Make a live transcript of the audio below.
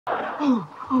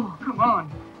Oh, come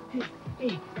on.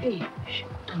 Hey. Shh,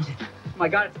 close it. Oh, my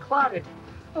God, it's clotted.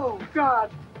 Oh,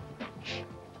 God.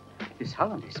 This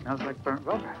holiday smells like burnt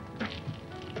rubber.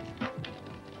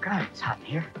 God, it's hot in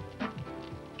here.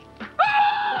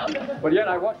 But yet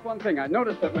I watched one thing. I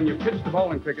noticed that when you pitch the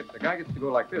ball in cricket, the guy gets to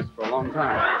go like this for a long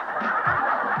time.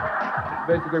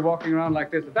 Basically walking around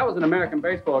like this. If that was an American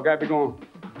baseball, a guy'd be going,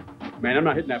 man, I'm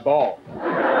not hitting that ball.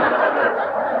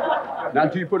 Not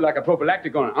until you put like a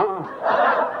prophylactic on it.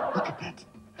 Look at that.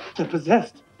 They're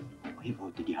possessed.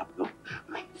 Huevo de Diablo.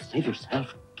 Save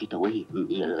yourself. Get away from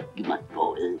here. You must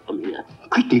go away from here.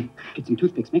 Quickly. Get some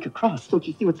toothpicks. Make a cross. Don't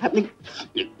you see what's happening?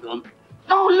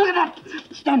 Oh, look at that.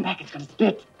 Stand back. It's going to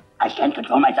split. I can't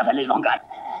control myself any longer.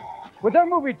 With that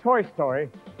movie Toy Story,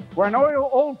 where an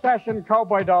old-fashioned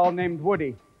cowboy doll named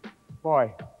Woody.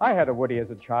 Boy, I had a Woody as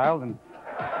a child, and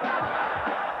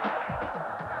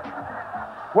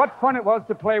what fun it was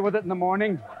to play with it in the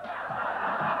morning.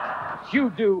 You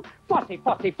do Fosse,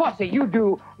 you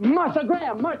do Martha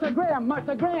Graham,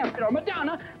 you know,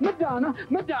 Madonna.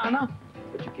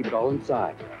 But you keep it all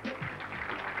inside.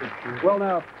 Well,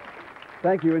 now,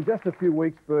 thank you. In just a few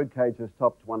weeks, Birdcage has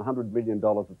topped $100 million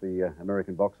at the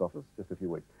American box office. Just a few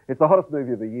weeks. It's the hottest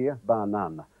movie of the year, bar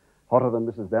none. Hotter than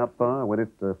Mrs. Doubtfire when it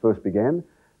first began.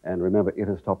 And remember, it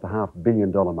has topped the $500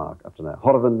 million mark up to now.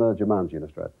 Hotter than Jumanji in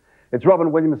Australia. It's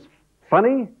Robin Williams,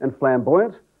 funny and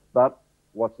flamboyant, but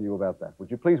what's new about that?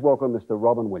 Would you please welcome Mr.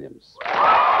 Robin Williams?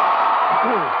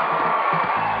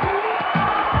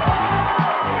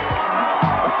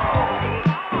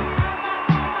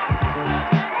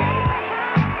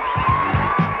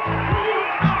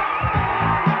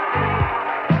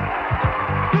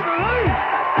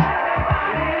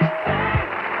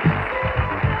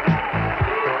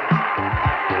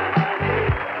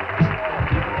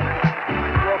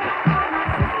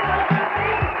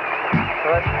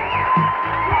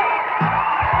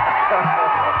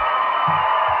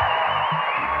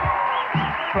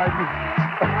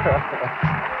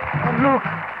 And look.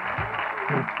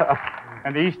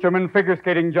 And the Easterman figure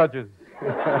skating judges.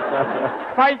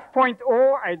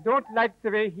 5.0, I don't like the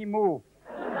way he moved.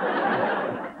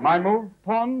 My move,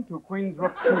 pawn to Queen's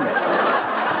Rook 2. It's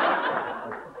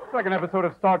like an episode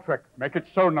of Star Trek. Make it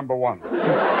so, number one.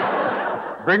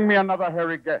 Bring me another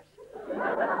hairy guest.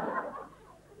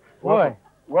 Boy,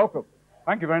 welcome.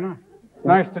 Thank you very much.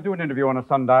 Nice to do an interview on a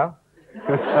sundial.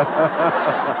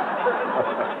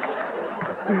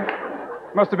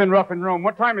 Must have been rough in Rome.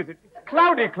 What time is it? It's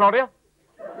cloudy, Claudia.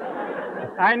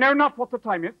 I know not what the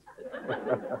time is.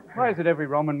 Why is it every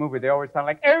Roman movie they always sound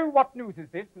like, oh, what news is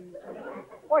this? And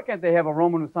why can't they have a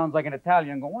Roman who sounds like an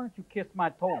Italian go, why don't you kiss my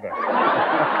toga?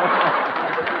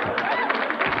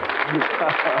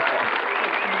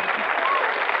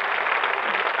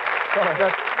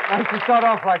 Nice to start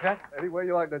off like that. Any way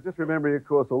you like that. Just remember, of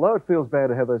course, although it feels bad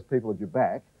to have those people at your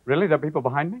back. Really? There are people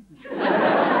behind me?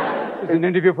 This is an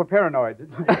interview for paranoids.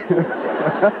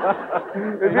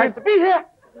 It's nice to be here.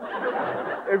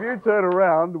 If you turn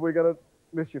around, we're going to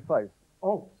miss your face.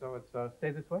 Oh, so it's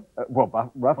stay this way?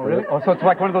 Well, roughly. Oh, really? Oh, so it's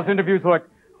like one of those interviews like,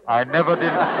 I never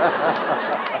did.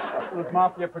 Those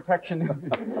mafia protection.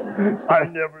 I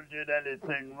never did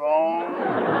anything wrong.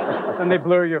 Then they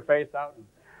blur your face out.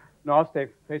 No, I'll stay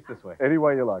face this way. Any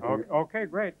way you like. Okay,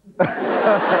 great. All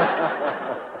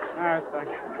right, thank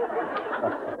you.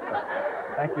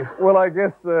 Thank you. Well, I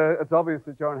guess it's obvious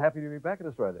that you're unhappy to be back in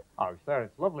Australia. Oh, sir,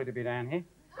 it's lovely to be down here.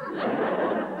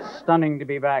 Stunning to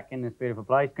be back in this beautiful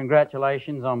place.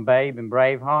 Congratulations on Babe and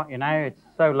Braveheart. You know, it's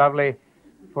so lovely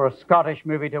for a Scottish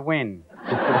movie to win.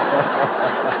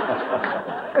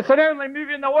 It's the only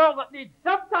movie in the world that needs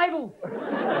subtitles.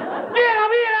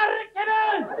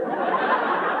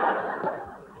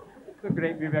 It's a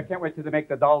great movie. I can't wait till they make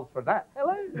the dolls for that.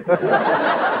 Hello.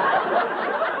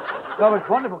 No, it's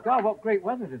wonderful. God, what great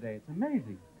weather today. It's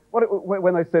amazing.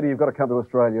 When they said you've got to come to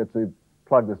Australia to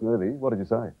plug this movie, what did you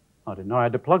say? I didn't know I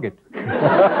had to plug it.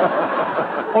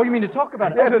 Oh, you mean to talk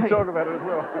about it? Yeah, to talk about it as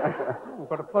well. I've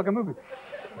got to plug a movie.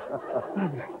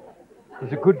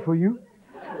 Is it good for you?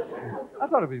 I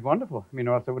thought it was wonderful. I mean,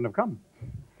 or else I wouldn't have come.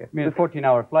 I mean, it's a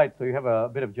 14-hour flight, so you have a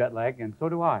bit of jet lag, and so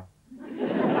do I.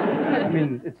 I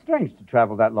mean, it's strange to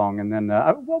travel that long, and then,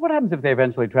 well, what happens if they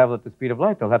eventually travel at the speed of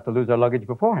light? They'll have to lose our luggage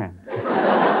beforehand.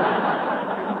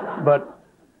 But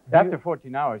after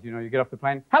 14 hours, you know, you get off the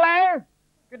plane, hello,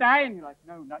 good day, and you're like,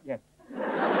 no, not yet.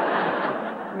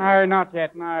 No, not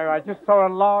yet, no. I just saw a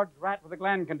large rat with a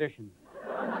gland condition.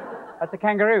 That's a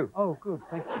kangaroo. Oh, good,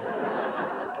 thank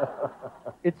you.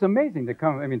 It's amazing to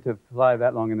fly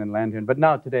that long and then land here. But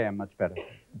now, today, I'm much better.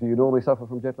 Do you normally suffer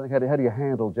from jet lag? How do you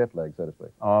handle jet lag, so to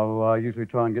speak? Oh, I usually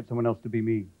try and get someone else to be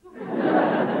me.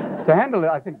 To handle it,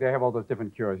 I think they have all those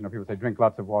different cures. You know, people say drink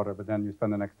lots of water, but then you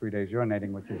spend the next 3 days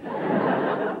urinating, which is...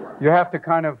 You have to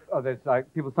kind of... there's like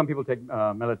some people take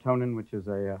melatonin, which is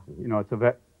it's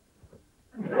a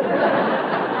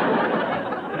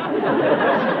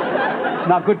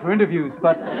not good for interviews,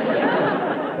 but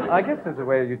I guess there's a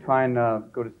way you try and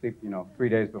go to sleep, 3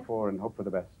 days before and hope for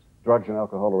the best. Drugs and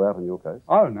alcohol are out in your case?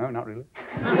 Oh, no, not really.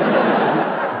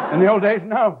 In the old days,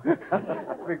 no.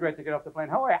 It'd be great to get off the plane.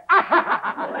 How are you?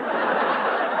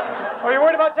 Are you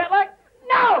worried about jet lag?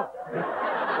 No!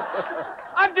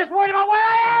 I'm just worried about where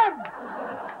I am!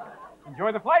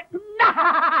 Enjoy the flight? In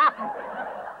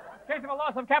case of a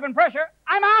loss of cabin pressure,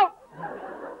 I'm out!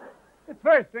 It's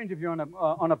very strange if you're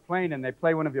on a plane and they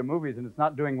play one of your movies and it's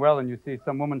not doing well and you see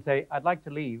some woman say, I'd like to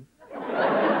leave.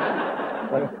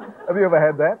 Have you ever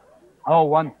had that? Oh,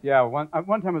 once, yeah. One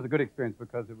time was a good experience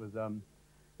because it was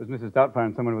Mrs. Doubtfire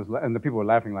and and the people were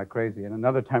laughing like crazy. And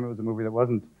another time it was a movie that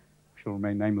wasn't, she'll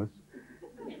remain nameless,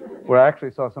 where I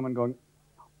actually saw someone going,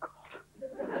 oh, God.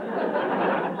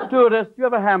 Stewardess, do you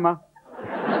have a hammer?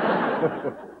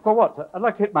 For what, sir? I'd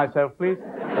like to hit myself, please.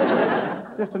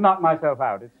 Just to knock myself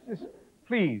out. It's just,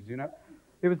 please,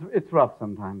 It's rough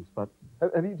sometimes, but...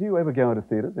 Do you ever go into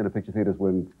theaters, into picture theaters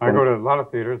when... I go to a lot of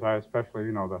theaters. I especially,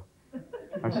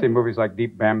 I see movies like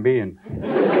Deep Bambi and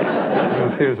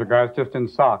the theaters are guys just in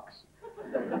socks.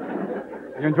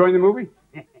 You enjoying the movie?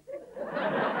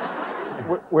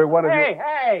 We're one of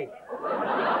Hey!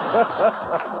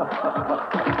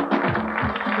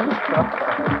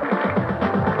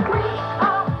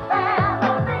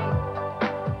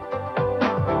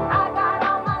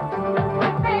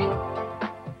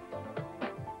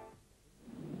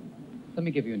 Let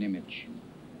me give you an image.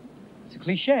 It's a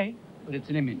cliche, but it's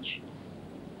an image.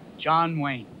 John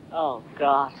Wayne. Oh,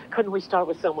 God. Couldn't we start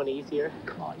with someone easier?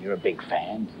 Come on, you're a big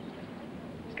fan.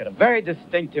 He's got a very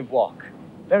distinctive walk.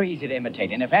 Very easy to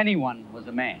imitate, and if anyone was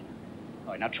a man...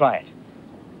 All right, now try it.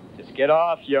 Just get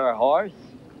off your horse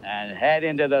and head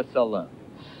into the saloon.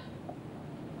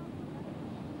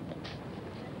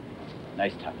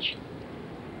 Nice touch.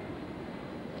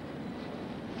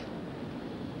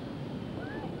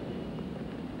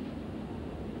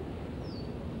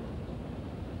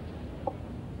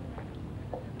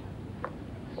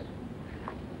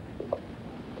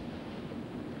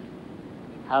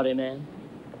 Howdy, man.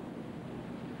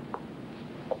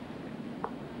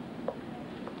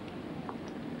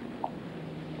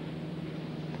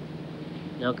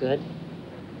 No good?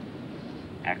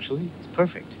 Actually, it's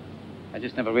perfect. I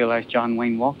just never realized John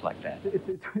Wayne walked like that.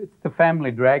 It's the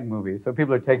family drag movie, so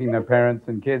people are taking their parents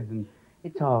and kids and...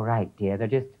 It's all right, dear. They're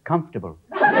just comfortable.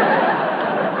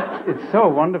 It's so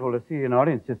wonderful to see an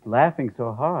audience just laughing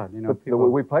so hard,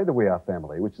 We play the We Are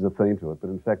Family, which is a theme to it,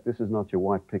 but in fact, this is not your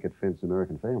white picket fence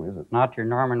American family, is it? Not your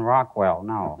Norman Rockwell,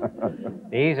 no.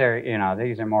 These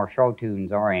are more show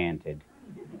tunes oriented.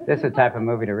 This is the type of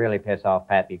movie to really piss off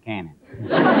Pat Buchanan.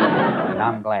 And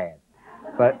I'm glad.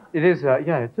 But it is,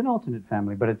 it's an alternate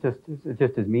family, but it's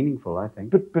just as meaningful, I think.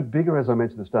 But bigger, as I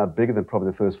mentioned at the start, bigger than probably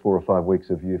the first 4 or 5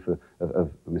 weeks of Mrs.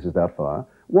 Doubtfire.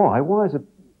 Why? Why is it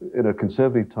in a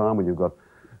conservative time when you've got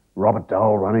Robert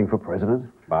Dole running for president?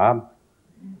 Bob's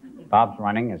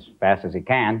running as fast as he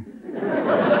can.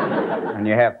 And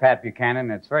you have Pat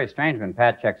Buchanan. It's very strange when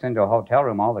Pat checks into a hotel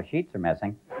room, all the sheets are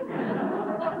missing.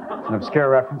 It's an obscure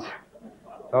reference.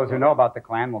 Those who know about the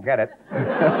Klan will get it.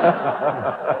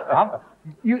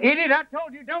 You idiot, I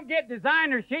told you don't get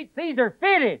designer sheets. These are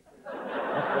fitted.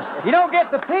 You don't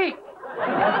get the peak.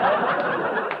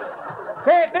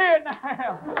 Say it there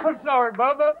now. I'm sorry,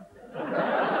 Bubba.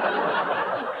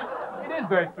 It is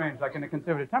very strange, like in a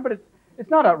conservative time, but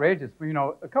it's not outrageous.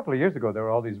 A couple of years ago, there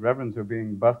were all these reverends who were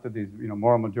being busted, these,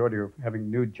 moral majority who were having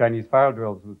nude Chinese fire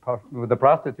drills with the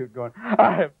prostitute going,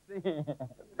 I have seen.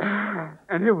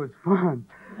 And it was fun.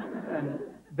 And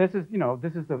this is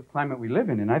the climate we live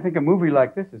in. And I think a movie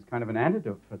like this is kind of an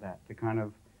antidote for that, to kind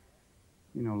of,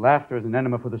 laughter is an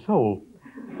enema for the soul.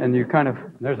 And you kind of,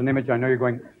 there's an image I know you're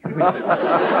going,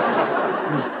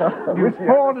 you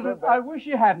spoiled it. I wish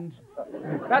you hadn't.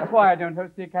 That's why I don't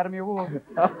host the Academy Awards.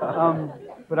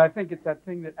 But I think it's that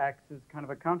thing that acts as kind of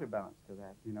a counterbalance to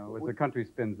that, as the country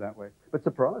spins that way. But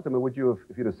surprised? I mean, would you have,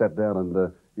 if you'd have sat down and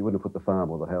you wouldn't have put the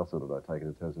farm or the house on it, I take it,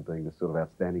 in terms of being this sort of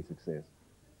outstanding success?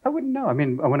 I wouldn't know. I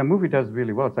mean, when a movie does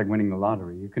really well, it's like winning the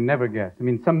lottery. You can never guess. I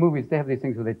mean, some movies, they have these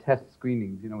things where they test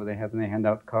screenings, where they hand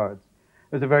out cards.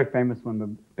 There's a very famous one where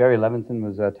Barry Levinson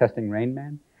was testing Rain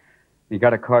Man. He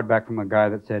got a card back from a guy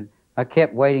that said, I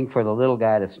kept waiting for the little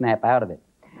guy to snap out of it.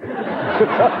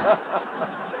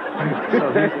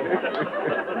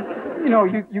 You know,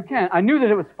 you can't. I knew that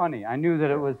it was funny. I knew that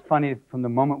it was funny from the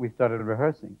moment we started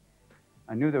rehearsing.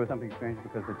 I knew there was something strange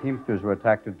because the Teamsters were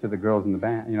attracted to the girls in the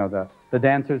band, you know, the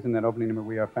dancers in that opening number,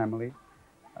 We Are Family.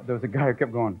 There was a guy who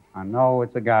kept going, I know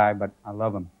it's a guy, but I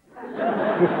love him.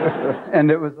 And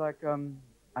it was like,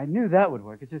 I knew that would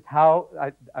work. It's just how,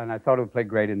 and I thought it would play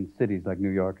great in cities like New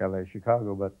York, L.A.,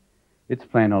 Chicago, but it's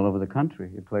playing all over the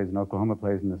country. It plays in Oklahoma, it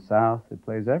plays in the South, it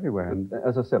plays everywhere. And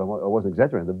as I said, I wasn't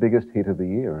exaggerating, the biggest hit of the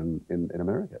year in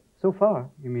America. so far,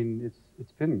 I mean, it's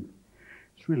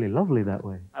really lovely that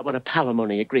way. I want a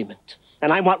palimony agreement,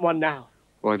 and I want one now.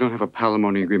 Well, I don't have a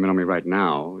palimony agreement on me right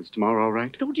now. Is tomorrow all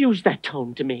right? Don't use that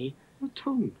tone to me. What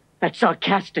tone? That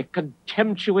sarcastic,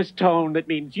 contemptuous tone that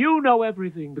means you know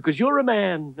everything because you're a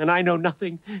man, and I know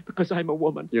nothing because I'm a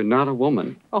woman. You're not a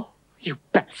woman. Oh, you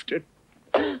bastard.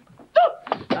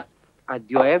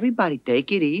 Adieu, everybody.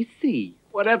 Take it easy.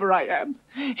 Whatever I am,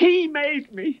 he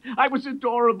made me. I was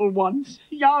adorable once,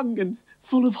 young and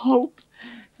full of hope.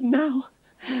 Now,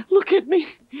 look at me.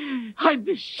 I'm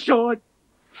this short,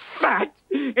 fat,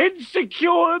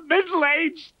 insecure,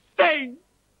 middle-aged thing.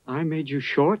 I made you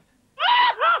short?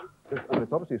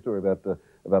 It's obviously a story about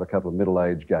a couple of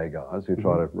middle-aged gay guys who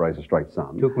try to raise a straight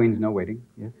son. Two queens, no waiting,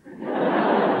 yes.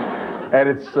 And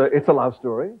it's a love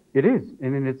story. It is,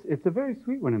 and it's a very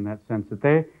sweet one in that sense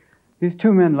that these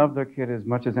two men love their kid as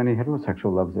much as any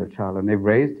heterosexual loves their child, and they've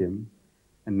raised him,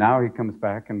 and now he comes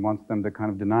back and wants them to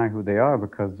kind of deny who they are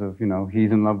because of, you know,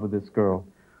 he's in love with this girl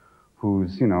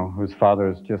whose father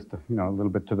is just, you know, a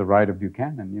little bit to the right of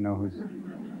Buchanan, you know,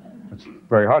 it's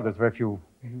very hard. There's very few.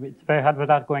 It's very hard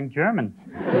without going German.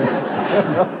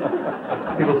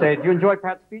 People say, do you enjoy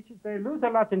Pat's speeches? They lose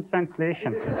a lot in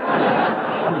translation.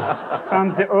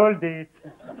 From the old days.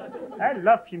 I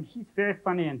love him. He's very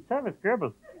funny, and so was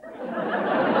Goebbels.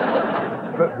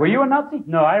 But were you a Nazi?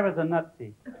 No, I was a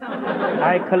Nazi.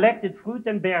 I collected fruit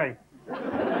and berries.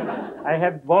 I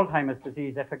have Alzheimer's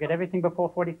disease. I forget everything before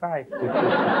 45.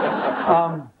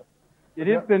 It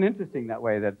has been interesting that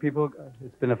way, that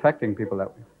it's been affecting people that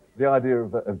way. The idea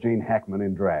of Gene Hackman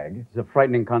in drag. It's a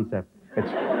frightening concept.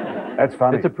 That's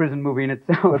funny. It's a prison movie in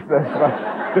itself. That's funny.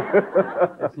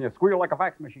 It's, you know, squeal like a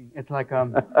fax machine. It's like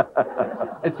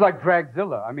it's like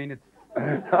Dragzilla. I mean, it's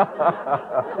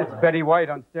Betty White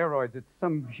on steroids.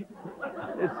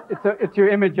 It's your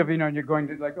image of, you know, and you're going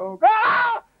to like, oh,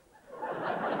 ah!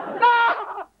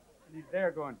 Ah! And he's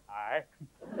there going, aye.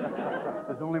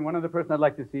 There's only one other person I'd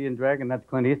like to see in drag, and that's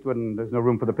Clint Eastwood, and there's no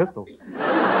room for the pistol.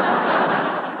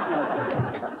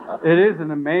 It is an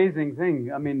amazing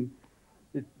thing. I mean,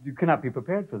 you cannot be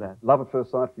prepared for that. Love at first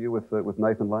sight for you with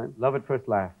Nathan Lane? Love at first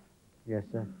laugh. Yes,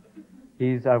 sir.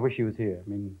 I wish he was here. I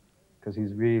mean, because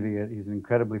he's an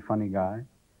incredibly funny guy.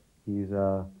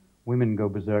 Women go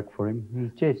berserk for him.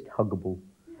 He's just huggable.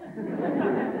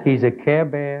 He's a Care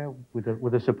Bear with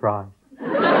a surprise.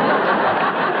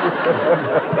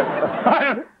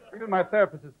 Even my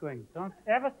therapist is going, don't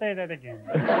ever say that again.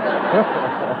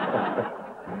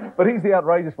 But he's the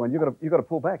outrageous one. You've got to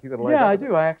pull back. You've got to lay back. Yeah, I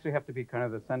do. I actually have to be kind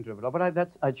of the center of it all. But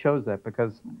I chose that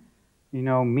because, you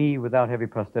know, me without heavy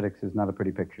prosthetics is not a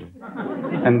pretty picture.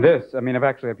 And this, I mean, I've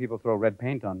actually had people throw red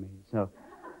paint on me. So,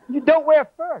 you don't wear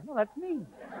fur. No, that's me.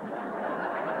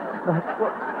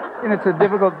 And it's a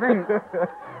difficult thing.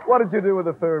 What did you do with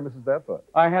the fur, Mrs. Doubtfire?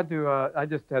 I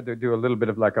just had to do a little bit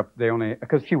of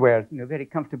because she wears, you know, very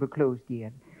comfortable clothes,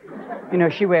 dear. You know,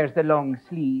 she wears the long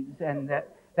sleeves, and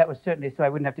that was certainly so I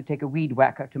wouldn't have to take a weed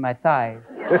whacker to my thighs.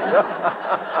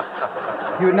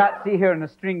 You would not see her in a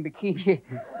string bikini.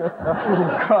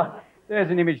 Oh, God.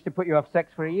 There's an image to put you off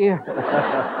sex for a year.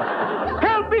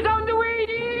 Help is on the way,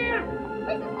 dear!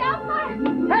 Mrs. Doubtfire!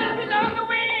 Help is on the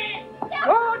way!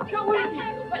 Oh, Joey!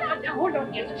 Hold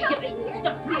on, yes. Stop,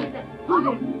 please.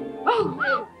 Oh.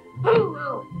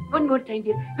 One more time,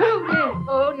 dear.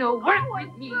 Oh, no. Work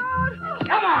with me.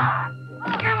 Come on. Oh,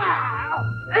 my God.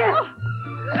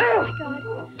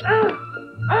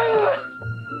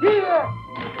 Here!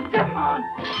 Come on!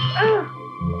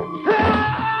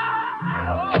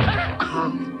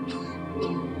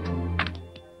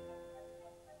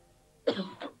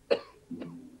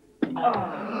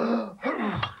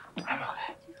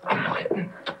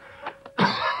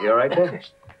 You all right there?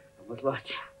 What?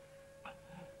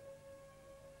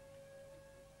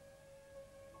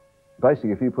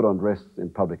 Basically, if you put on dress in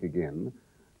public again...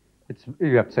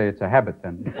 You have to say it's a habit,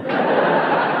 then.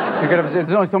 There's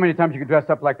only so many times you can dress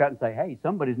up like that and say, hey,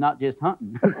 somebody's not just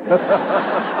hunting.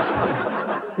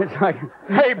 It's like,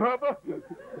 hey, Bubba,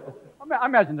 I'm I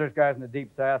imagine there's guys in the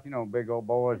deep south, big old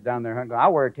boys down there hunting. I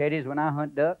wear teddies when I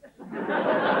hunt ducks.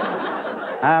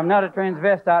 I'm not a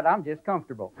transvestite. I'm just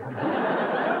comfortable.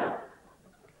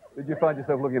 Did you find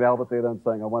yourself looking at Albert there and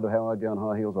saying, I wonder how I go on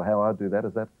high heels or how I do that?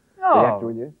 Is that the actor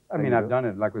in you? I mean, I've done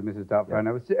it, like with Mrs. Doubtfire, and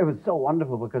it was so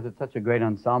wonderful because it's such a great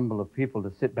ensemble of people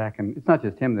to sit back and... It's not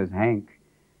just him, there's Hank.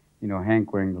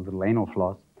 Hank wearing the little anal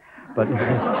floss. But,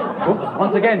 oops,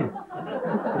 once again,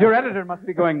 your editor must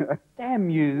be going, damn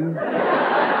you.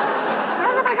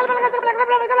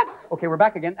 Okay, we're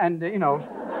back again, and,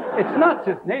 it's not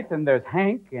just Nathan. There's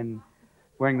Hank and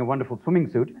wearing the wonderful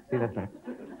swimming suit. See, that's right.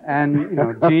 And,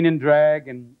 Gene in drag,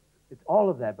 and it's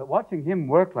all of that. But watching him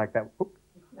work like that... Whoop.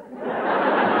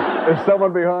 There's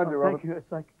someone behind you, Robert. Thank you.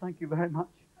 It's like, thank you very much.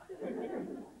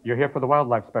 You're here for the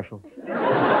wildlife special. Thank you.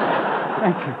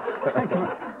 Thank you.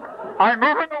 I'm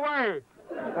moving away.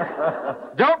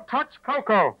 Don't touch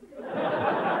Coco.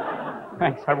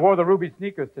 Thanks. I wore the ruby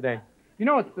sneakers today.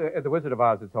 It's the Wizard of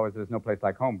Oz. It's always there's no place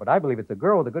like home, but I believe it's a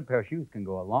girl with a good pair of shoes can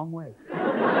go a long way.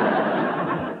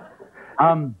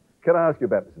 Can I ask you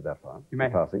about Mrs. Doubtfire? You may.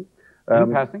 In passing.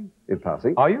 In passing? In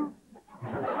passing. Are you?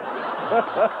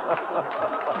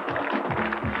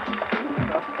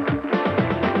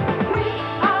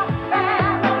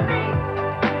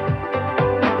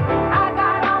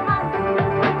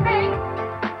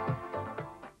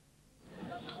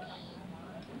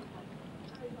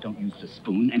 Don't use the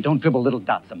spoon, and don't dribble little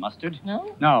dots of mustard.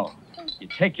 No? No. You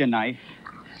take your knife,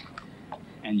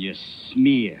 and you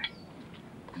smear.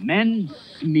 Men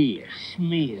smear.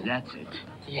 Smear. That's it.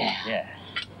 Yeah. Yeah.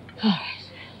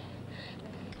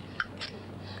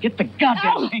 Get the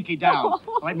goddamn pinky down.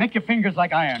 All right, make your fingers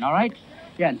like iron, all right?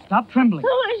 Yeah, and stop trembling.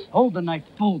 Hold the knife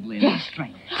boldly and with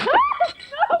strength. Oh,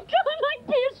 God, I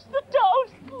pierced the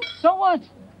toast. So what?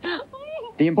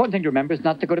 The important thing to remember is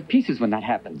not to go to pieces when that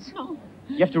happens. No.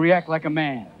 You have to react like a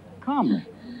man, calmly.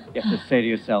 You have to say to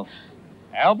yourself,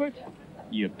 Albert,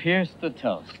 you pierced the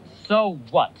toast. So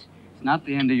what? It's not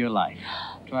the end of your life.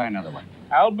 Try another one.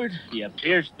 Albert, you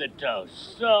pierced the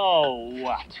toast. So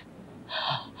what?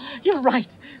 You're right.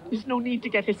 There's no need to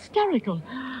get hysterical.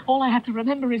 All I have to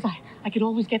remember is I can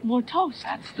always get more toast.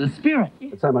 That's the spirit.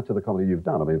 It's so much of the comedy you've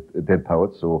done. I mean, Dead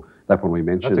Poets or that one we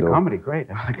mentioned. That's a comedy. Great.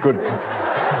 Good.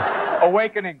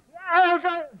 Awakening.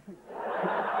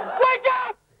 Wake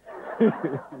up!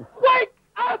 Wake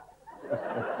up!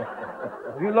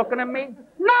 Are you looking at me?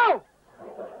 No!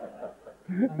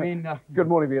 I mean... Good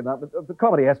Morning, Vietnam. But the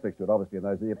comedy aspects to it, obviously, in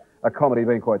those years, a comedy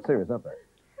being quite serious, aren't they?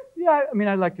 Yeah, I mean,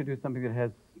 I like to do something that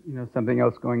has, something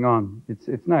else going on. It's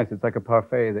nice. It's like a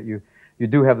parfait that you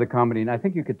do have the comedy. And I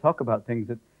think you could talk about things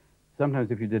that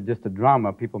sometimes if you did just a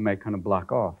drama, people may kind of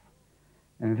block off.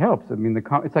 And it helps. I mean,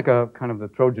 it's like a kind of the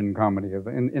Trojan comedy.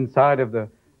 Inside of the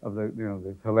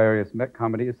the hilarious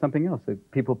comedy is something else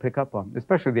that people pick up on,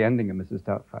 especially the ending of Mrs.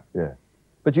 Doubtfire. Yeah.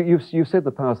 But you've said in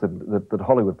the past that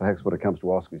Hollywood, perhaps when it comes to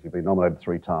Oscars, you've been nominated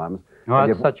 3 times. Oh,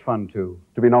 that's such fun, too.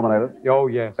 To be nominated? Oh,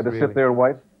 yes, And to really. sit there and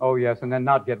wait? Oh, yes, and then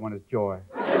not get one is joy.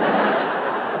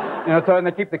 So and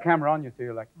they keep the camera on you, so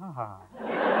you're like, ah.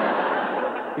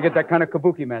 You get that kind of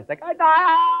kabuki mess, like, wouldn't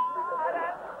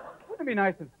it be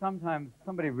nice if sometimes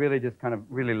somebody really just kind of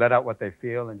really let out what they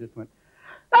feel and just went,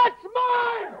 that's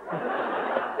mine!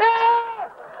 Yeah!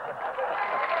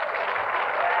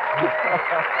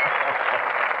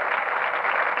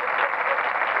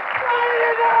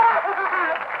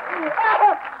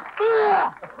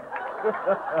 No,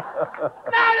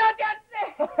 don't touch me!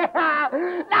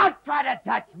 Don't try to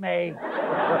touch me!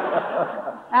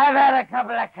 I've had a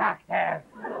couple of cocktails.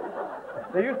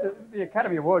 The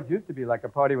Academy Awards used to be like a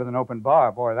party with an open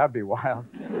bar. Boy, that'd be wild.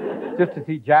 Just to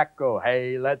see Jack go,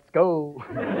 hey, let's go.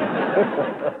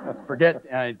 Forget,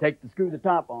 take the screw the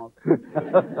top off.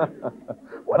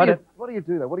 What do you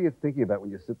do, though? What are you thinking about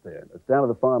when you sit there? It's down to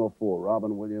the final 4.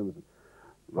 Robin Williams.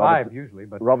 Five, usually,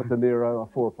 but... Robert De Niro,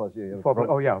 4 plus, yeah. 4 plus,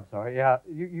 oh, yeah, I'm sorry. Yeah,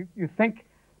 you think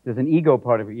there's an ego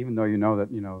part of it, even though you know that,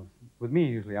 with me,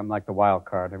 usually, I'm like the wild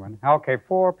card. I went, okay,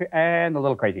 4, and the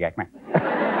little crazy guy, come on.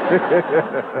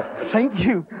 Thank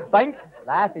you. Thanks.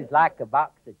 Life is like a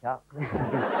box of chocolates.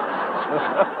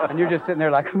 And you're just sitting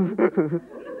there like...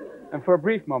 And for a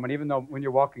brief moment, even though when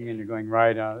you're walking in, you're going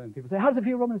right out, and people say, how does it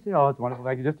feel, Roman? I say, oh, it's wonderful.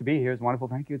 Thank you. Just to be here is wonderful.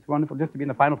 Thank you. It's wonderful just to be in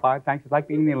the final 5. Thanks. It's like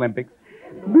being in the Olympics.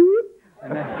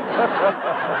 And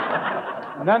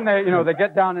then they, they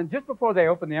get down, and just before they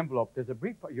open the envelope, there's a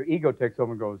brief, your ego takes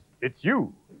over and goes, it's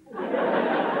you.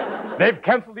 They've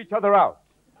canceled each other out.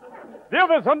 The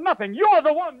others are nothing. You're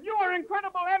the one. You are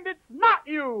incredible, and it's not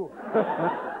you.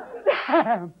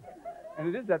 Damn.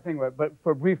 And it is that thing where, but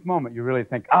for a brief moment, you really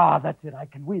think, that's it. I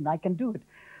can win. I can do it.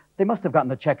 They must have gotten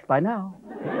the checks by now.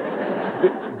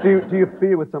 Do you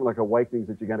fear with something like Awakenings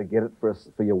that you're going to get it for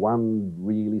your one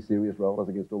really serious role as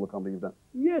against all the comedy you've done?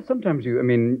 Yeah, sometimes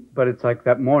but it's like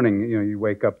that morning, you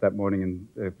wake up that morning and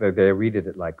they read it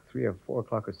at like 3 or 4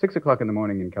 o'clock or 6 o'clock in the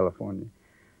morning in California.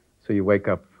 So you wake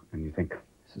up and you think,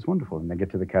 this is wonderful. And they get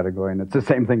to the category and it's the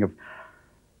same thing of,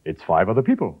 it's 5 other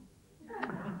people.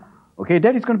 Okay,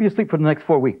 Daddy's going to be asleep for the next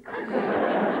 4 weeks.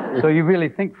 So you really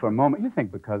think for a moment, you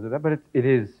think because of that, but it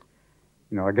is,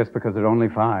 I guess because there are only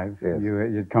 5, yes.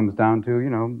 It comes down to,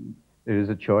 it is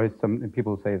a choice. Some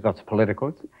people say that's political.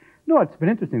 It's been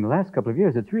interesting. The last couple of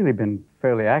years, it's really been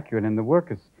fairly accurate, and the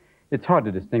work it's hard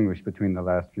to distinguish between the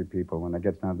last few people when it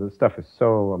gets down to the stuff is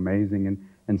so amazing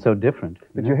and so different.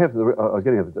 But you have, I was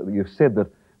getting at it, you've said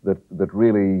that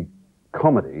really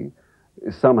comedy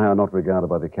is somehow not regarded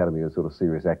by the Academy as sort of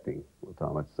serious acting all the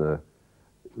time. It's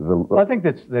well, I think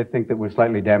they think that we're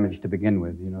slightly damaged to begin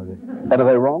with, And are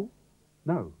they wrong?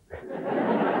 No.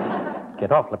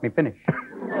 Get off, let me finish.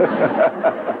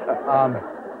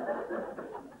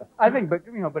 I think, but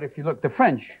if you look, the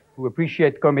French, who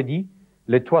appreciate comédie,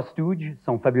 les Trois Stooges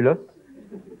sont fabuleux,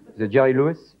 the Jerry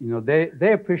Lewis,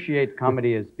 they appreciate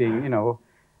comedy as being,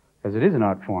 as it is an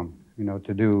art form,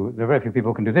 to do, there are very few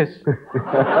people who can do this.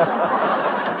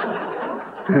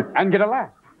 And get a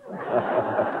laugh.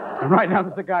 And right now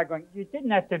there's a guy going, you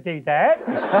didn't have to do that.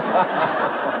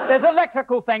 There's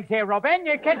electrical things here, Robin.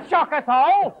 You can shock us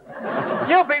all.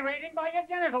 You'll be reading by your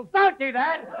genitals. Don't do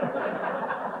that.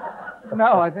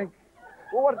 No, I think...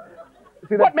 Well,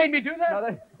 what made me do that?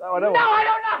 No, I don't. No, I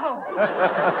don't know.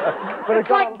 But it's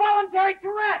like voluntary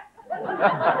Tourette.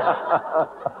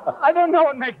 I don't know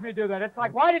what makes me do that. It's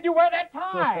like, why did you wear that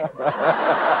tie?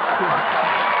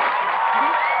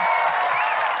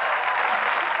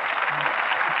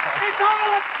 It's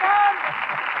all a fun.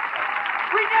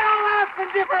 We get a laugh in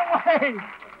different ways.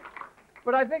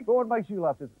 But I think... But what makes you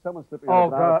laugh? Is someone slipping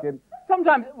Oh, on an skin?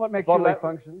 Sometimes what makes Bodily you laugh...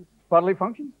 functions? Bodily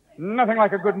functions? Nothing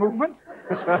like a good movement.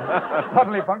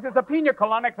 Bodily functions. The pina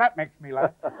colonics, that makes me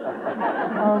laugh.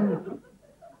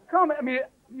 Comedy,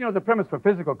 the premise for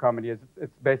physical comedy is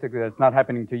it's basically that it's not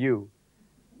happening to you.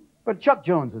 But Chuck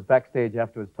Jones was backstage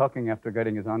afterwards talking after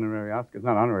getting his honorary Oscar. It's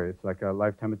not honorary, it's like a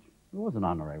lifetime... It was an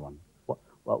honorary one.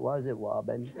 What was it,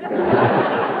 Robin?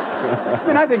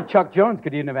 I think Chuck Jones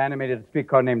could even have animated A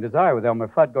Streetcar Named Desire with Elmer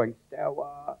Fudd going,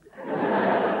 Stawa.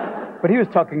 But he was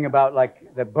talking about,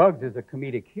 that Bugs is a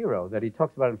comedic hero, that he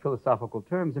talks about in philosophical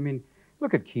terms.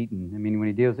 Look at Keaton. When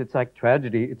he deals, it's like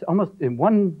tragedy. It's almost in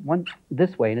one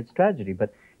this way, and it's tragedy,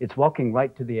 but it's walking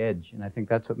right to the edge, and I think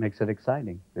that's what makes it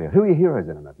exciting. Yeah. Who are your heroes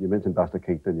in that? You mentioned Buster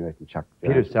Keaton, you mentioned Chuck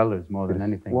Jones. Peter Sellers more than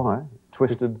anything. Why?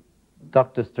 Twisted.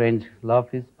 Dr. Strange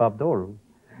love is Bob Doru.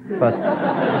 But...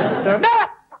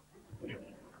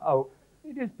 Oh,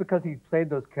 it is because he played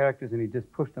those characters and he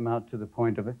just pushed them out to the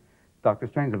point of it. Dr.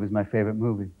 Strangelove is my favorite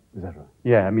movie. Is that right?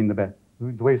 Yeah, the best.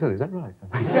 The way you said it, is that right?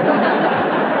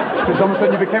 Because all of a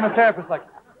sudden you became a therapist,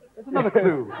 there's another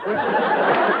clue.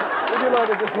 Would you like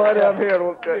to just lie down here?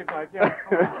 And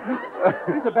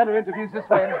These are better interviews this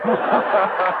way.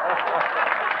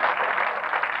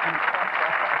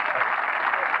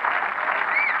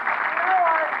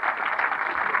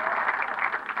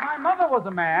 My mother was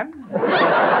a man. I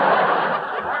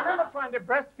remember trying to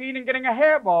breastfeed and getting a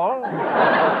hairball.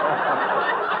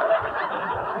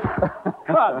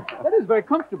 God, that is very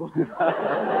comfortable. You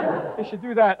should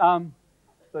do that.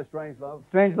 So Strange Love?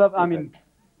 Strange Love, I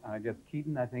guess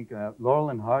Keaton, I think Laurel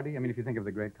and Hardy. If you think of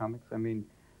the great comics. Then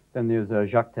there's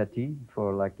Jacques Tati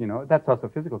for that's also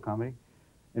physical comedy.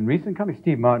 In recent comedy,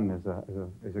 Steve Martin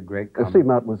is a great comic. Steve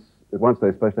Martin was, at one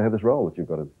stage, supposed to have this role that you've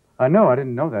got in. No, I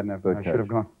didn't know that. I should have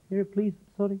gone, here, please,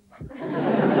 sorry.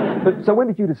 But so when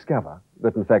did you discover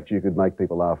that, in fact, you could make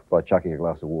people laugh by chucking a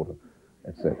glass of water?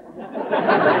 That's it.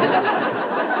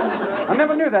 I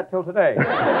never knew that till today.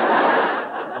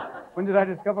 When did I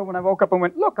discover? When I woke up and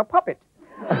went, look, a puppet.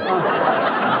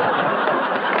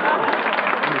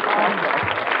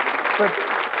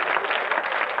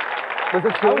 I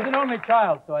was an only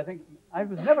child, so I think I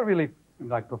was never really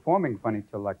performing funny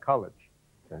till college.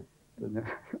 Okay.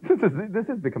 This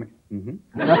is becoming. Mm-hmm.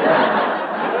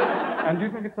 And do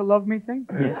you think it's a love me thing?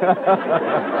 Yes.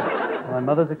 My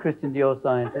mother's a Christian Dior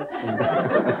scientist.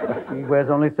 And she wears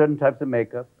only certain types of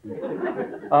makeup.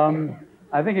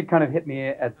 I think it kind of hit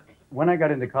me when I got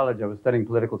into college. I was studying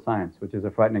political science, which is a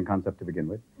frightening concept to begin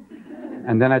with.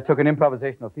 And then I took an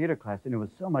improvisational theater class, and it was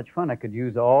so much fun. I could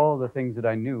use all the things that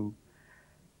I knew,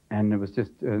 and it was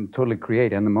just totally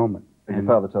create in the moment. And your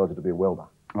father told you to be a welder.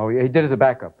 Oh, yeah, he did as a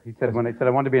backup. He said, when I said I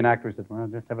wanted to be an actor, he said, well,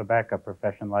 just have a backup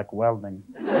profession like welding.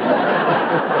 And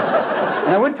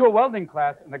I went to a welding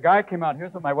class, and the guy came out.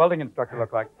 Here's what my welding instructor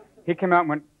looked like. He came out and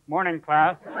went, "Morning,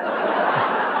 class."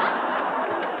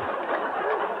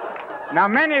 Now,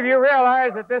 many of you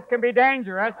realize that this can be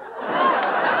dangerous.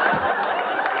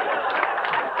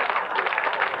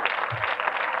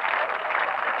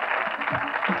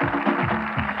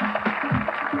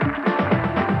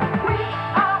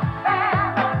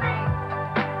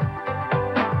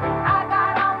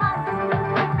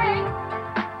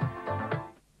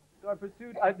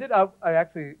 I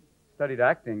actually studied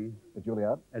acting At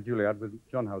Juilliard? at Juilliard with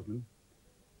John Houseman.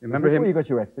 Remember him? You got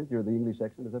your accent. You're the English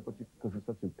accent. Is that what you... Because it's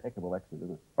such an impeccable accent,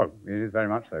 isn't it? Oh, it is very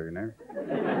much so, you know.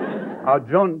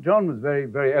 John was a very,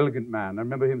 very elegant man. I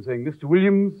remember him saying, "Mr.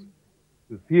 Williams,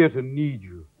 the theater needs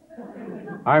you.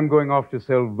 I'm going off to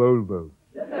sell Volvo."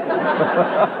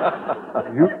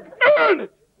 You earn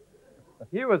it!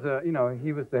 He was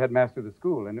he was the headmaster of the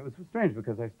school, and it was strange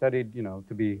because I studied,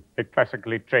 to be a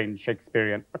classically trained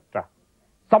Shakespearean actor.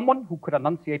 Someone who could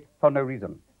enunciate for no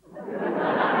reason.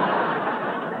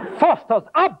 Foster's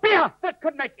a beer that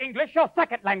could make English your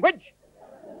second language.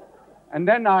 And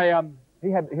then He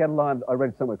had a line, I read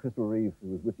it somewhere, Christopher Reeve,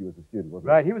 who was with you as a student, wasn't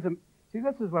right, he was see,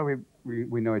 this is why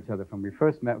we know each other from. We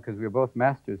first met because we were both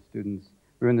master's students.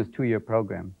 We were in this 2-year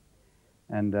program.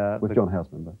 And with John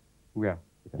Houseman, though. Yeah.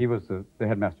 Okay. He was the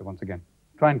headmaster once again.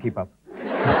 Try and keep up.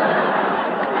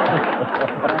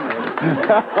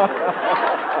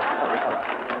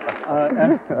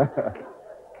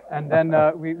 And then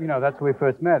that's where we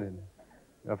first met, and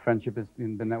our friendship has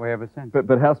been that way ever since.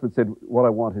 But Houseman said, what I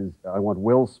want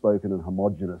well-spoken and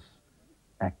homogenous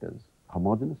actors.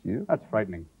 Homogenous, you? That's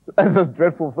frightening. That's a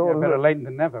dreadful thought. Yeah, better late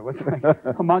than never. What's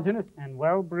like, homogenous and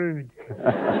well-brewed.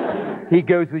 He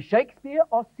goes with Shakespeare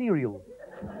or cereal.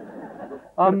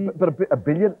 But a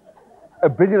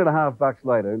billion and a half bucks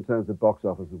later, in terms of box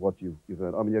office, is what you've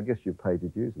earned. I mean, I guess you've paid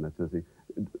your dues in that sense.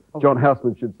 John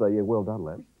Houseman should say, "Yeah, well done,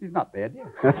 lad." He's not bad, yeah.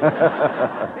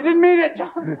 He didn't mean it,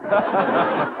 John.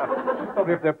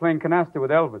 Probably if they're playing canasta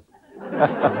with Elvis.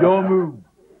 Your move.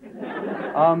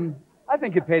 I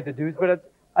think he paid the dues,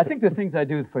 but I think the things I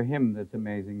do for him that's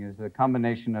amazing is a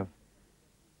combination of.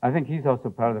 I think he's also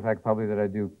proud of the fact probably that I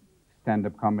do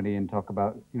stand-up comedy and talk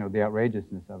about the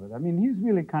outrageousness of it. I mean, he's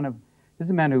really he's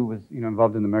a man who was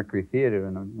involved in the Mercury Theater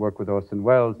and worked with Orson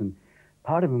Welles, and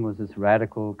part of him was this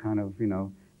radical kind of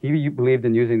he believed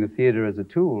in using the theater as a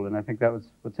tool, and I think that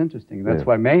was what's interesting. That's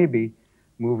why maybe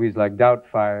movies like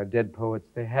Doubtfire, Dead Poets,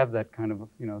 they have that kind of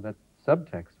that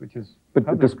subtext, which is.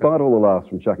 But despite all the laughs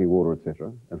from Chucky Water,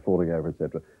 etc., and Falling Over,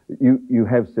 etc., you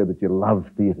have said that you love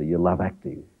theater, you love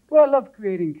acting. Well, I love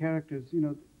creating characters.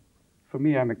 For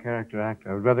me, I'm a character actor.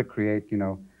 I would rather create.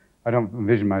 I don't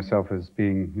envision myself as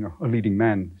being a leading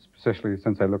man, especially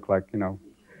since I look like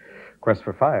Quest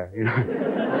for Fire.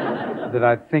 That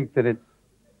I think that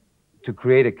to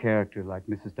create a character like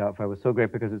Mrs. Doubtfire was so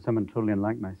great because it's someone totally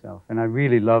unlike myself, and I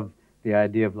really love the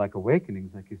idea of like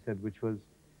Awakenings, like you said, which was.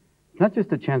 Not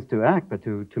just a chance to act, but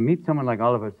to meet someone like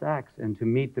Oliver Sacks and to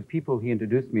meet the people he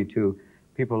introduced me to,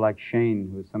 people like Shane,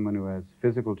 who is someone who has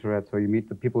physical Tourette's, or you meet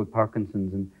the people with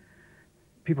Parkinson's and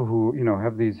people who,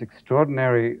 have this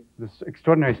extraordinary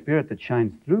spirit that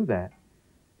shines through that.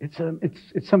 It's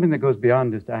something that goes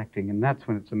beyond just acting, and that's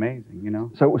when it's amazing,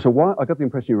 So why, I got the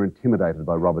impression you were intimidated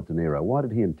by Robert De Niro. Why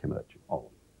did he intimidate you? Oh,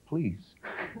 please.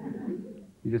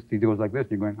 He goes like this,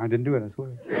 and you're going, "I didn't do it, I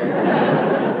swear."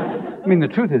 I mean, the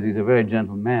truth is, he's a very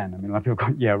gentle man. I mean, a lot of people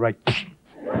go, "Yeah, right."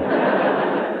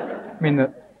 I mean,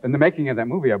 in the making of that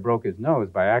movie, I broke his nose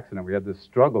by accident. We had this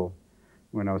struggle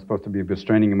when I was supposed to be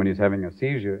restraining him when he was having a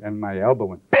seizure, and my elbow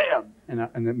went BAM!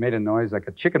 And it made a noise like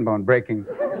a chicken bone breaking.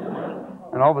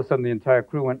 And all of a sudden, the entire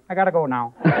crew went, "I gotta go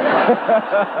now."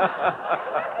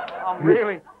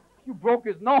 Really? You broke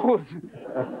his nose.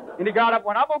 And he got up and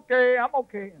went, "I'm okay, I'm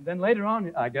okay." And then later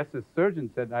on, I guess the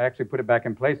surgeon said I actually put it back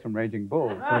in place from Raging Bull.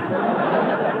 So,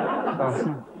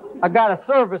 "I got a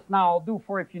service now I'll do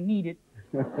for if you need it."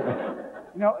 I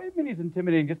mean, he's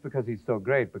intimidating just because he's so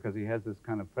great, because he has this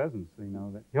kind of presence,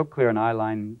 that he'll clear an eye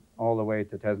line all the way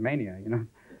to Tasmania,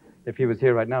 If he was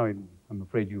here right now, I'm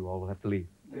afraid you all will have to leave.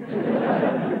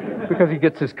 Because he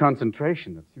gets this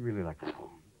concentration that's really like,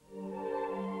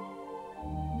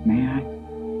 "May I?"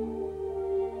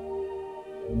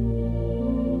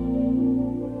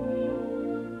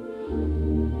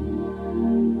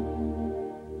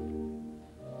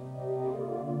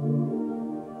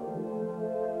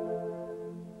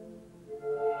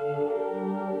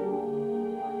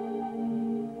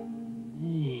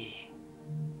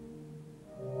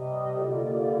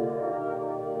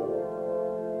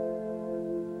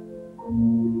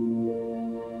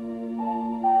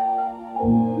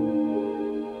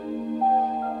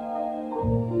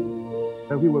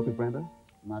 Have you worked with Brando?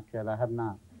 Not yet, I have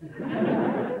not.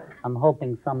 I'm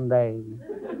hoping someday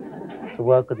to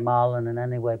work with Marlon in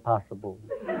any way possible.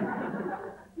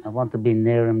 I want to be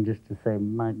near him just to say,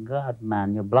 my God,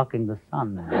 man, you're blocking the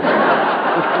sun.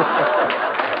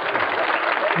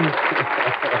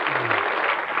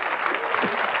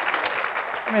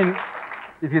 I mean,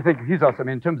 if you think he's also, I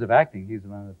mean, in terms of acting, he's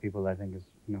one of the people I think is,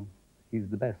 he's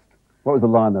the best. What was the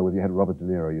line, though, when you had Robert De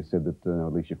Niro? You said that,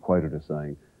 at least you quoted as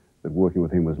saying, that working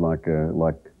with him was like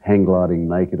hang gliding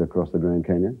naked across the Grand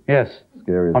Canyon? Yes.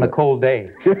 Scary as on that. A cold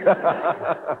day.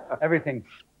 Everything.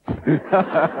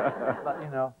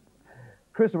 But,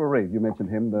 Christopher Reeve, you mentioned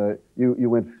him. You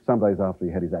went some days after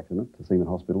he had his accident to see him in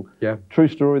hospital. Yeah. True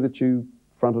story that you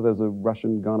fronted as a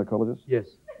Russian gynecologist? Yes.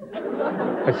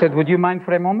 I said, would you mind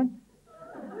for a moment?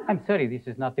 I'm sorry, this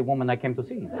is not the woman I came to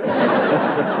see.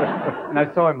 And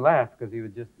I saw him laugh because he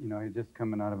was just, he'd just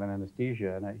coming out of an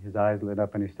anesthesia, and his eyes lit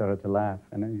up and he started to laugh.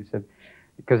 And then he said,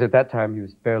 because at that time he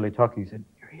was barely talking, he said,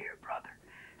 you're here, brother.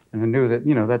 And I knew that,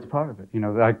 that's part of it.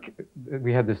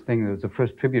 We had this thing, that was the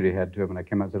first tribute he had to him when I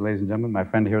came out. I said, ladies and gentlemen, my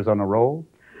friend here is on a roll.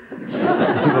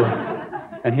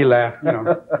 And he laughed,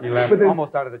 he laughed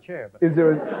almost out of the chair. But. Is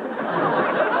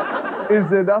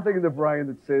there nothing in the brain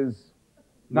that says...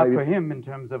 Not for him in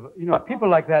terms of, people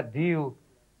like that deal...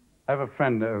 I have a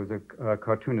friend who's a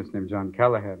cartoonist named John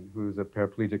Callahan, who's a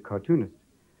paraplegic cartoonist,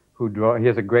 he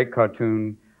has a great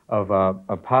cartoon of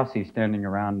a posse standing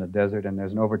around the desert, and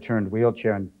there's an overturned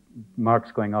wheelchair, and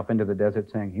Mark's going off into the desert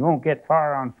saying, he won't get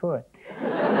far on foot.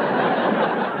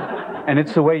 And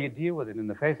it's the way you deal with it in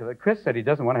the face of it. Chris said he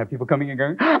doesn't want to have people coming and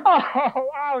going,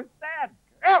 oh, sad.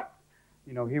 Oh!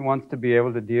 He wants to be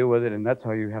able to deal with it, and that's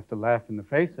how you have to laugh in the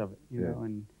face of it, you know,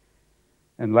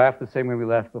 and laugh the same way we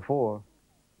laughed before.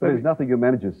 But there's nothing your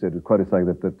manager said, quoted saying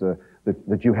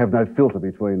that you have no filter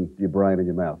between your brain and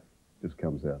your mouth. It just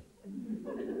comes out.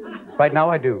 Right now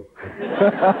I do.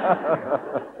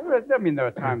 I mean, there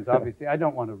are times, obviously, I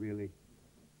don't want to really...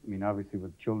 obviously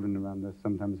with children around us,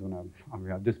 sometimes when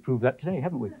I've disproved that today,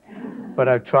 haven't we? But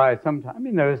I try sometimes.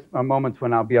 There's moments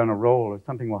when I'll be on a roll or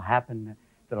something will happen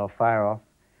that I'll fire off,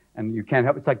 and you can't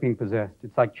help. It's like being possessed.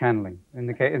 It's like channeling,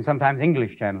 and sometimes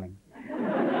English channeling.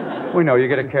 You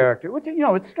get a character. Which,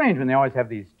 it's strange when they always have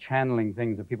these channeling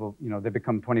things that people, they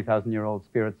become 20,000-year-old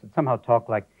spirits that somehow talk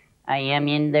like, I am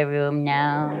in the room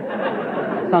now.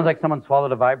 Sounds like someone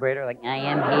swallowed a vibrator, like, I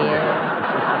am here.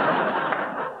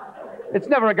 It's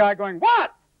never a guy going,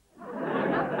 what?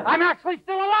 I'm actually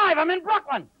still alive. I'm in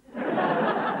Brooklyn.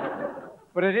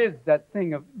 But it is that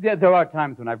thing of, there are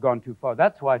times when I've gone too far.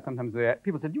 That's why sometimes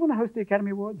people say, do you want to host the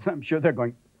Academy Awards? I'm sure they're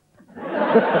going,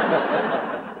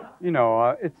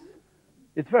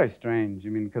 it's very strange.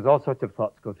 Because all sorts of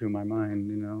thoughts go through my mind,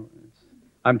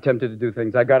 I'm tempted to do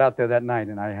things. I got out there that night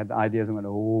and I had ideas and went,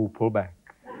 oh, pull back.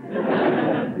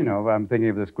 I'm thinking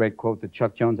of this great quote that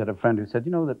Chuck Jones had a friend who said,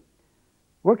 that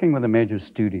working with a major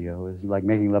studio is like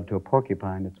making love to a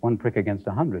porcupine. It's one prick against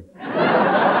 100.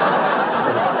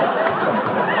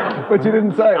 But you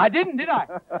didn't say it. I didn't, did I?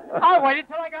 I waited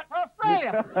till I got to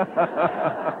Australia.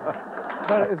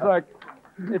 But it's like,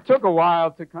 it took a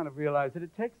while to kind of realize that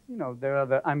it takes,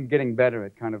 I'm getting better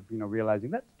at kind of, realizing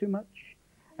that's too much.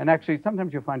 And actually,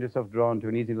 sometimes you find yourself drawn to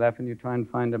an easy laugh and you try and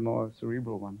find a more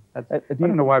cerebral one. I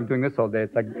don't know why I'm doing this all day.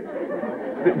 It's like...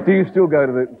 Do you still go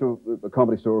to the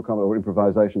comedy store or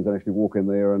improvisations and actually walk in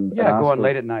there and I go on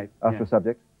late at night. Ask a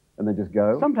subject and then just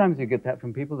go? Sometimes you get that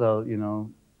from people, though,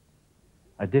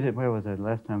 I did it, where was I?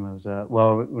 Last time I was,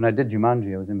 when I did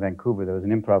Jumanji, I was in Vancouver. There was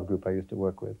an improv group I used to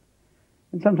work with.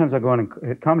 And sometimes I go on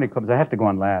at comedy clubs. I have to go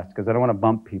on last because I don't want to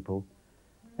bump people.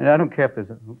 And I don't care if there's,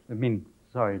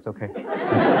 sorry, it's okay.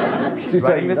 She's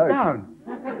writing this down.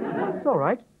 It's all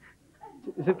right.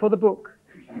 Is it for the book?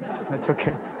 That's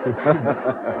okay.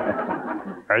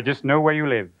 I just know where you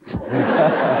live.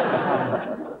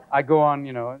 I go on,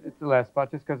 it's the last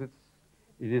spot just because it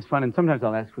is fun. And sometimes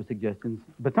I'll ask for suggestions.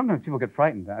 But sometimes people get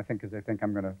frightened, I think, because they think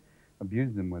I'm going to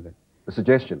abuse them with it. A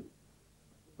suggestion.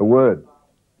 A word.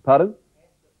 Pardon?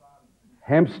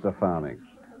 Hamster farming.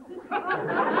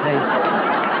 Hey.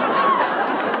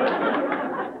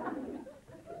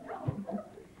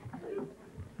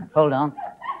 Hold on.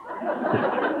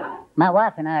 My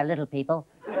wife and I are little people.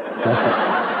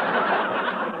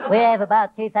 We have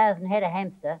about 2,000 head of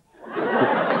hamster.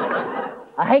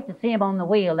 I hate to see them on the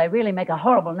wheel. They really make a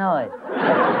horrible noise.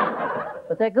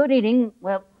 But they're good eating.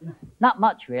 Well, not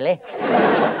much, really.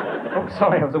 Oh,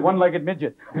 sorry, I was a one-legged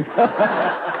midget. You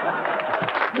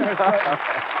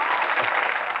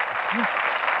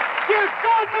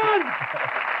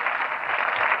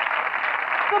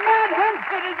the mad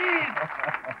hamster disease.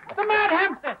 The mad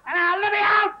hamster. And now let me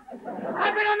out.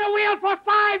 I've been on the wheel for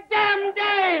 5 damn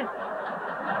days.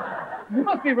 It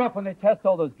must be rough when they test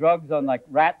all those drugs on, like,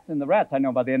 rats, and the rats, I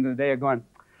know, by the end of the day are going,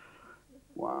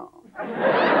 wow.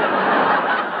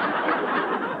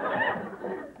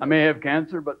 I may have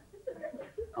cancer, but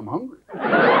I'm hungry.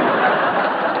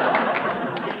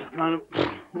 I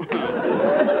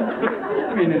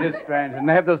mean, it is strange. And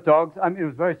they have those dogs. I mean, it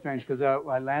was very strange because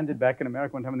I landed back in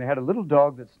America one time and they had a little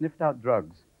dog that sniffed out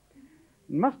drugs.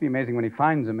 It must be amazing when he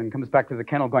finds them and comes back to the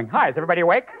kennel going, hi, is everybody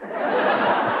awake?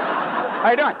 How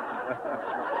you doing?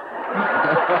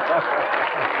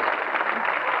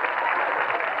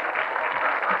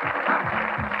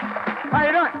 How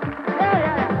you doing?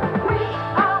 Yeah. We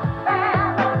are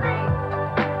family.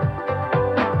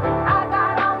 I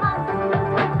got all my sisters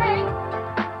with me.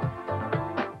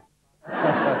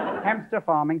 Hamster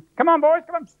farming. Come on, boys,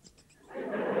 come on.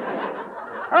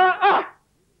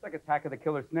 It's like Attack of the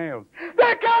Killer Snails.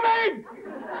 They're coming!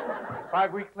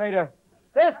 5 weeks later,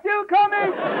 they're still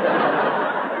coming!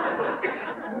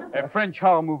 A French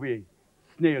horror movie,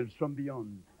 Snails from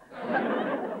Beyond.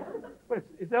 But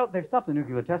they've stopped the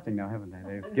nuclear testing now, haven't they?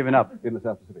 They've given up. In the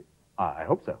South Pacific. I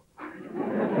hope so.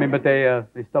 I mean, but they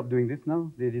stopped doing this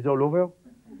now. It is all over.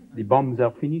 The bombs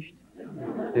are finished.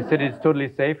 They said it's totally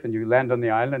safe, and you land on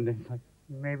the island, and it's like,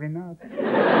 maybe not.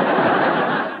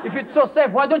 If it's so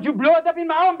safe, why don't you blow it up in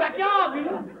my own backyard? You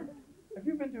know? Have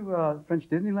you been to French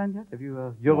Disneyland yet? Have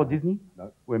you Euro Disney?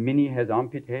 No. Where Minnie has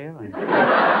armpit hair? And...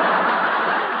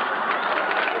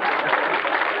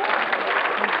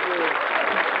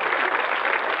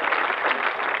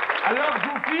 I love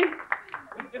Goofy.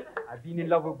 I've been in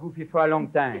love with Goofy for a long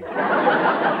time.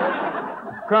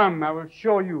 Come, I will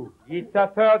show you. It's a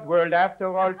third world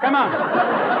after all. Come on.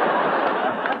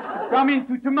 Come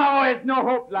into tomorrow has no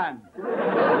hope land.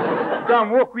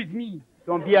 Come, walk with me.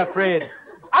 Don't be afraid.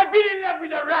 I've been in love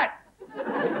with a rat.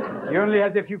 He only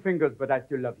has a few fingers, but I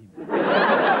still love him.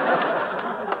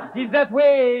 It is that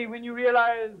way when you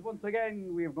realize, once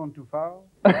again, we have gone too far.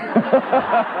 Is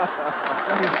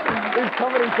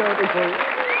comedy therapy for you?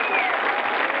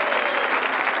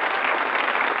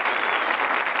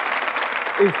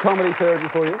 Is comedy therapy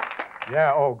for you?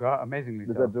 Yeah, oh, God, amazingly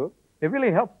Does so. that do it? It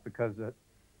really helps because it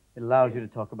allows you to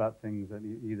talk about things that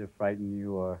either frighten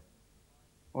you or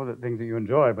the things that you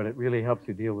enjoy, but it really helps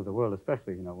you deal with the world,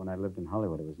 especially, when I lived in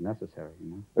Hollywood, it was necessary,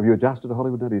 Have you adjusted to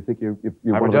Hollywood now? Do you think you're I've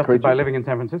one of the adjusted creatures? by living in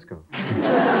San Francisco.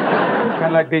 It's kind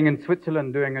of like being in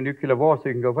Switzerland during a nuclear war, so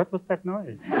you can go, what was that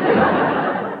noise?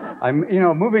 I'm,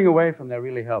 moving away from there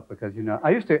really helped because,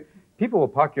 people will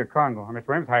park your car and go, Mr.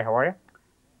 Williams, hi, how are you?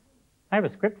 I have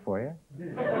a script for you.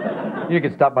 You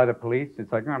get stopped by the police.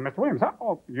 It's like, Mr. Williams,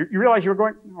 you realize you were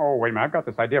going, oh, wait a minute, I've got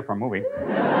this idea for a movie.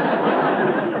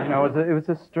 It was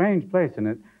a strange place, and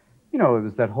it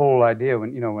was that whole idea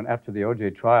when after the O.J.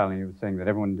 trial, and he was saying that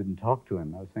everyone didn't talk to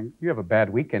him. I was saying, you have a bad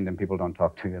weekend and people don't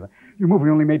talk to you. Your movie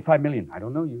only made $5 million. I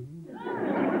don't know you.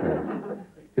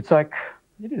 It's like,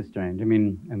 it is strange. I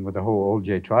mean, and with the whole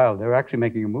O.J. trial, they're actually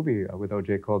making a movie with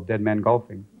O.J. called Dead Man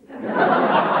Golfing.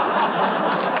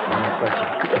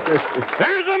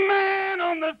 There's a man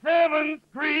on the 7th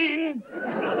screen,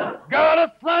 got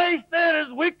a slice that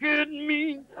is wicked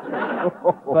mean.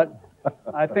 But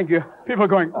I think people are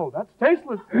going, oh, that's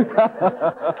tasteless. No,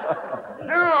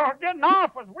 getting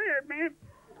off was weird, man.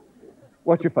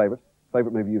 What's your favorite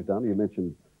movie you've done? You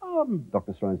mentioned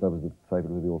Dr. Strangelove is the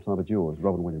favorite movie of all time, but yours,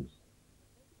 Robin Williams.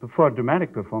 For a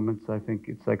dramatic performance, I think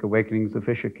it's like Awakenings of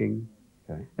Fisher King.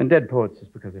 Okay. And Dead Poets,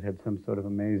 just because it had some sort of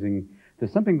amazing...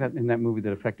 There's something that in that movie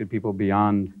that affected people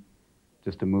beyond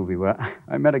just a movie. Where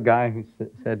I met a guy who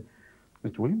said,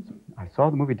 Mr. Williams, I saw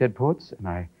the movie Dead Poets, and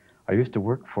I used to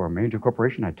work for a major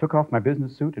corporation. I took off my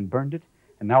business suit and burned it,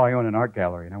 and now I own an art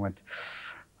gallery. And I went,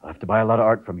 I'll have to buy a lot of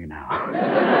art from you now.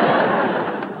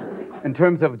 In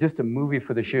terms of just a movie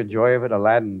for the sheer joy of it,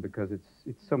 Aladdin, because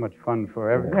it's so much fun for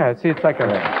everyone. Yeah, see, it's like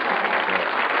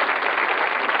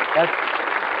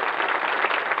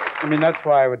that's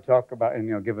why I would talk about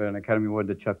and give an Academy Award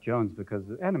to Chuck Jones, because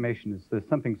animation there's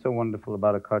something so wonderful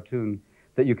about a cartoon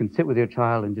that you can sit with your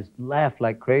child and just laugh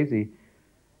like crazy.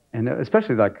 And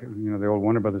especially like, the old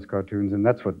Warner Brothers cartoons, and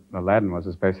that's what Aladdin was.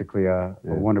 It's basically a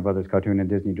Warner Brothers cartoon in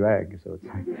Disney drag. So it's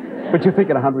like... But you think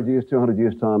in 100 years, 200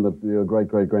 years' time that your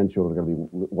great-great-grandchildren are going to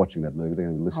be watching that movie, they're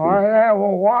going to be listening. Oh, yeah,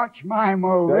 well, watch my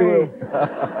movie.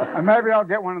 And maybe I'll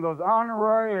get one of those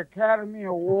honorary Academy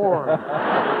Awards.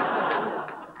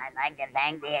 I'd like to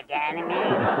thank the Academy.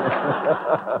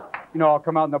 I'll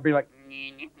come out and they'll be like...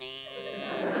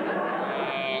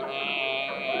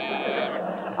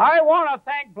 I want to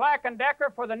thank Black &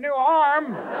 Decker for the new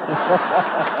arm.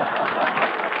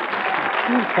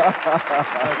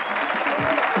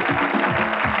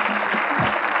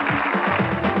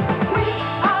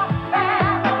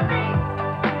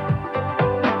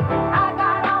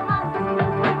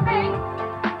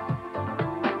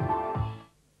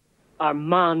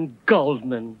 Armand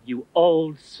Goldman, you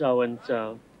old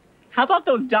so-and-so. How about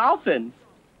those dolphins?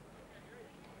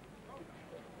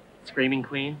 Screaming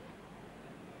Queen?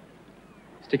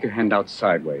 Stick your hand out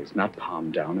sideways, not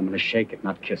palm down. I'm going to shake it,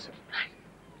 not kiss it.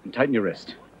 And tighten your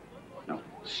wrist. No,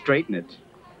 straighten it,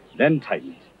 then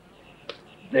tighten it.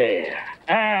 There.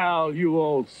 Al, you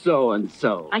old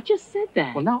so-and-so. I just said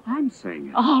that. Well, now I'm saying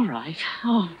it. All right.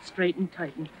 Oh, straight and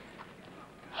tighten.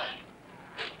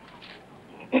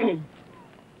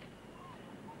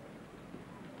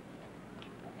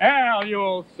 Al, you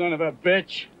old son of a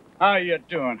bitch. How you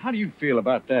doing? How do you feel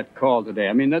about that call today?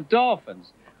 I mean, the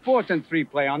Dolphins. 4th and 3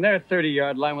 play on their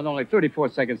 30-yard line with only 34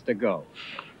 seconds to go.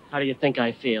 How do you think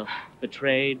I feel?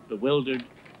 Betrayed, bewildered?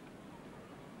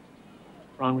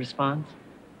 Wrong response?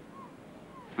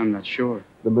 I'm not sure.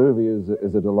 The movie is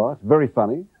a delight. Very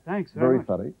funny. Thanks Very much.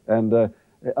 funny. And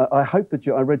I hope that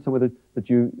I read somewhere that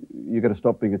you're going to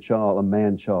stop being a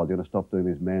man-child. You're going to stop doing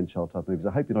these man-child type movies.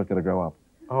 I hope you're not going to grow up.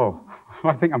 Oh,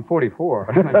 I think I'm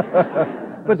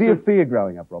 44. But do you fear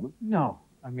growing up, Robin? No.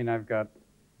 I mean,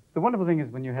 the wonderful thing is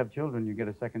when you have children, you get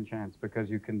a second chance because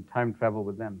you can time travel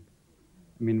with them.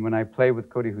 I mean, when I play with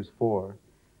Cody, who's 4,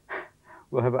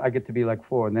 I get to be like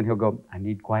 4, and then he'll go, I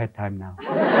need quiet time now.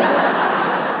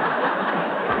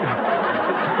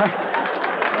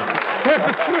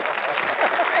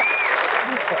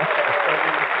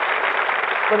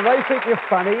 But do they think you're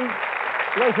funny?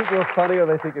 Do they think you're funny or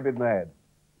they think you're a bit mad?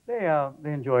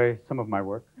 They enjoy some of my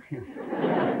work.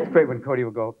 It's great when Cody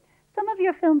will go, Some of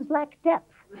your films lack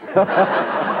depth.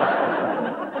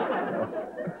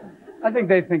 I think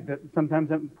they think that sometimes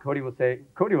Cody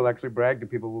will actually brag to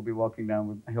people who'll be walking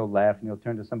down, he'll laugh and he'll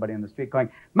turn to somebody on the street going,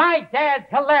 my dad's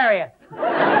hilarious! And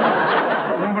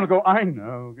I'm going to go, I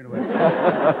know, get away.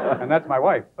 And that's my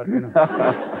wife, but you know.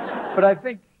 But I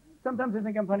think, sometimes I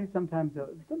think I'm funny, sometimes,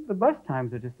 the best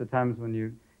times are just the times when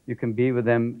you can be with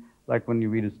them, like when you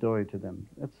read a story to them.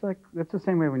 That's the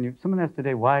same way when someone asked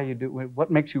today,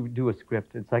 what makes you do a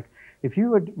script? It's like, if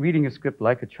you were reading a script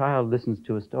like a child listens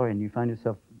to a story and you find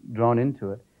yourself drawn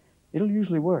into it, it'll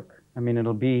usually work. I mean,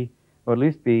 it'll be, or at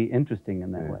least be interesting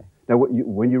in that way. Now,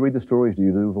 when you read the stories, do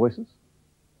you do voices?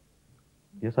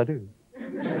 Yes, I do.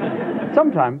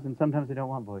 Sometimes, and sometimes I don't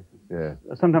want voices. Yeah.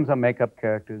 Sometimes I'll make up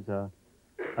characters.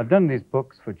 I've done these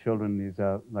books for children, these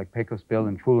like Pecos Bill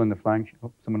and Fool in the Flying...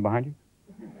 someone behind you?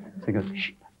 So he goes,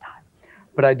 shh, that's time.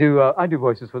 But I do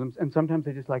voices for them, and sometimes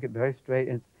they just like it very straight.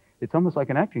 It's almost like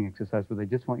an acting exercise where they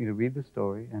just want you to read the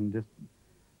story and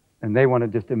they want to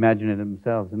just imagine it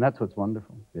themselves, and that's what's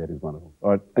wonderful. Yeah, it is wonderful.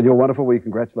 All right, and you're wonderful. We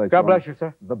congratulate you. God bless you,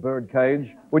 sir. The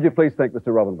Birdcage. Would you please thank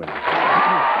Mr. Robin Williams?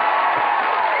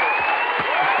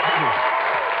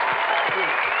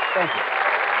 Thank you.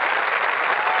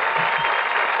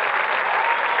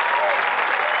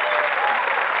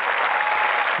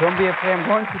 Don't be afraid. I'm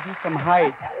going to do some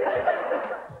height.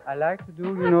 I like to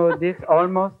do, this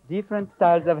almost different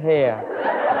styles of hair.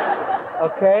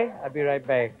 Okay? I'll be right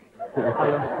back.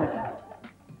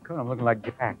 God, I'm looking like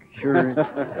Jack. Sure.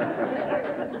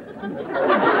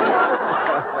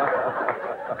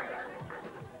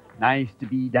 Nice to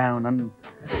be down on...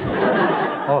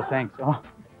 Oh, thanks. Oh,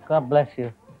 God bless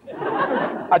you.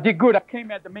 I did good. I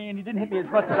came at the man. He didn't hit me as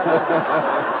much as I...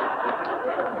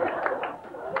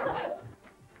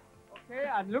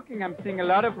 I'm seeing a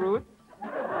lot of roots.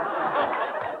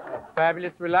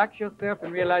 Fabulous. Relax yourself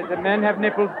and realize that men have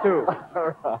nipples, too.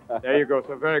 There you go,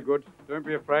 sir. Very good. Don't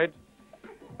be afraid.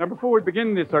 Now, before we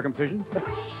begin the circumcision...